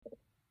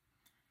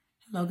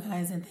Hello,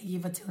 guys, and thank you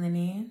for tuning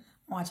in,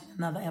 watching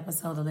another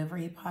episode of Live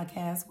Free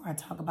Podcast, where I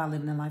talk about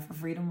living a life of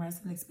freedom,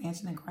 rest, and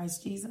expansion in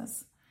Christ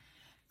Jesus.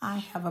 I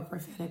have a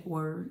prophetic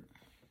word,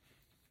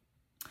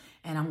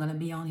 and I'm going to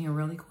be on here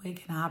really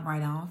quick and hop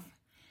right off.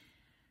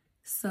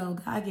 So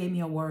God gave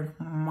me a word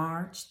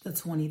March the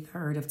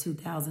 23rd of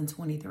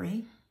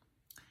 2023,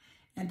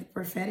 and the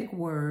prophetic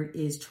word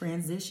is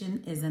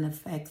transition is in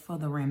effect for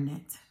the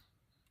remnant.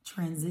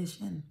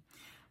 Transition.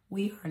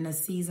 We are in a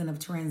season of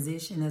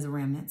transition as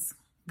remnants.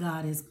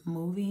 God is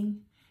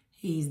moving,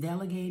 He's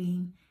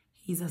delegating,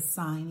 He's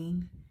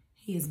assigning,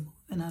 He is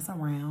moving us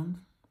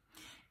around.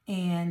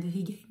 And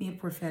He gave me a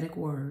prophetic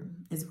word.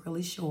 It's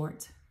really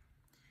short.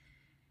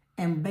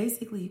 And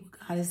basically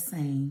what God is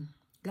saying,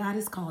 God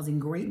is causing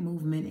great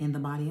movement in the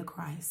body of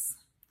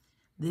Christ.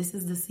 This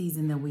is the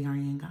season that we are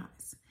in,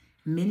 guys.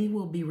 Many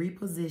will be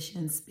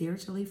repositioned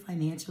spiritually,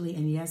 financially,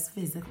 and yes,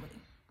 physically.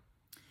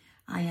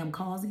 I am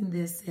causing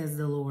this, says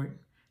the Lord.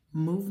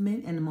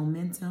 Movement and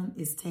momentum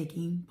is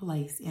taking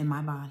place in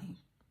my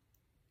body.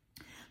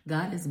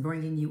 God is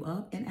bringing you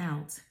up and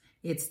out.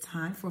 It's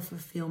time for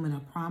fulfillment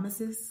of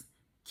promises,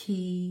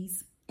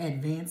 keys,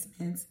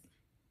 advancements,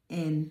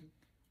 and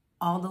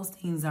all those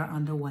things are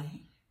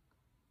underway.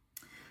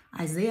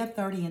 Isaiah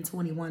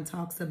 30:21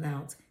 talks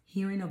about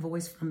hearing a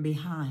voice from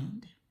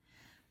behind.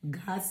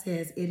 God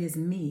says, it is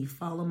me.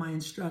 Follow my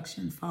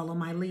instruction. Follow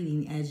my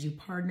leading as you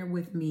partner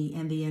with me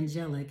and the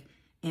angelic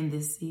in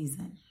this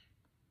season.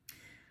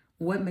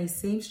 What may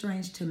seem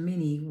strange to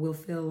many will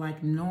feel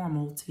like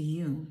normal to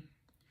you.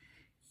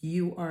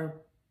 You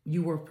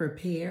were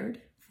prepared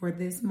for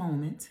this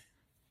moment,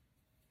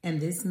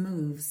 and this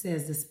move,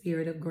 says the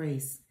Spirit of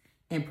grace,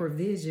 and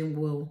provision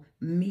will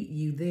meet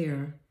you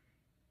there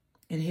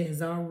and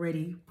has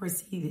already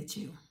preceded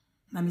you.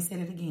 Let me say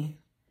that again.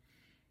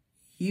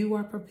 You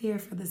are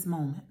prepared for this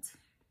moment,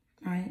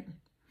 right?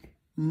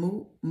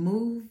 Move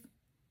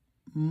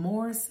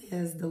more,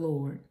 says the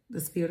Lord,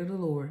 the Spirit of the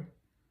Lord.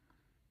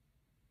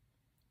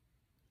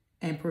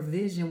 And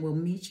provision will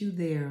meet you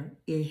there.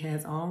 It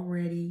has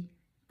already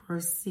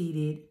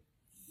preceded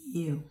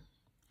you.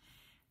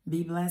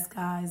 Be blessed,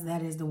 guys.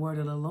 That is the word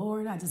of the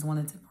Lord. I just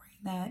wanted to bring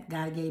that.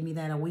 God gave me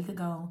that a week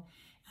ago.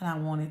 And I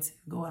wanted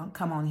to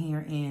come on here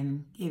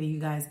and give you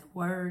guys the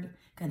word.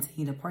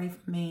 Continue to pray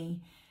for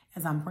me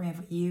as I'm praying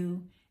for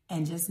you.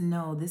 And just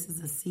know this is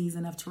a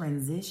season of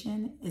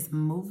transition. It's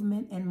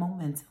movement and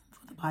momentum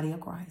for the body of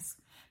Christ.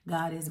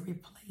 God is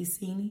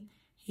replacing.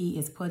 He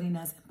is putting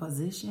us in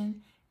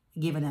position,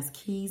 giving us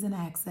keys and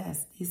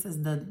access. This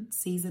is the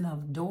season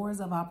of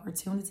doors of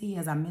opportunity,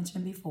 as I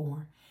mentioned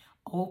before.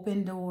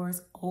 Open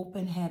doors,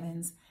 open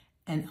heavens,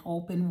 and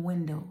open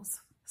windows,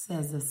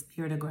 says the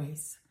Spirit of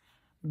grace.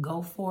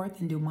 Go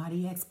forth and do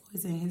mighty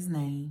exploits in His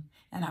name.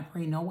 And I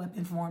pray no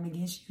weapon formed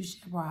against you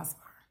shall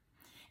prosper.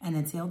 And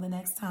until the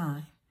next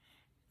time,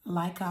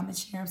 like, comment,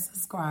 share, and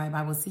subscribe.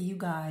 I will see you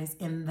guys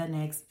in the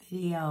next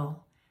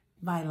video.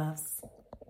 Bye, loves.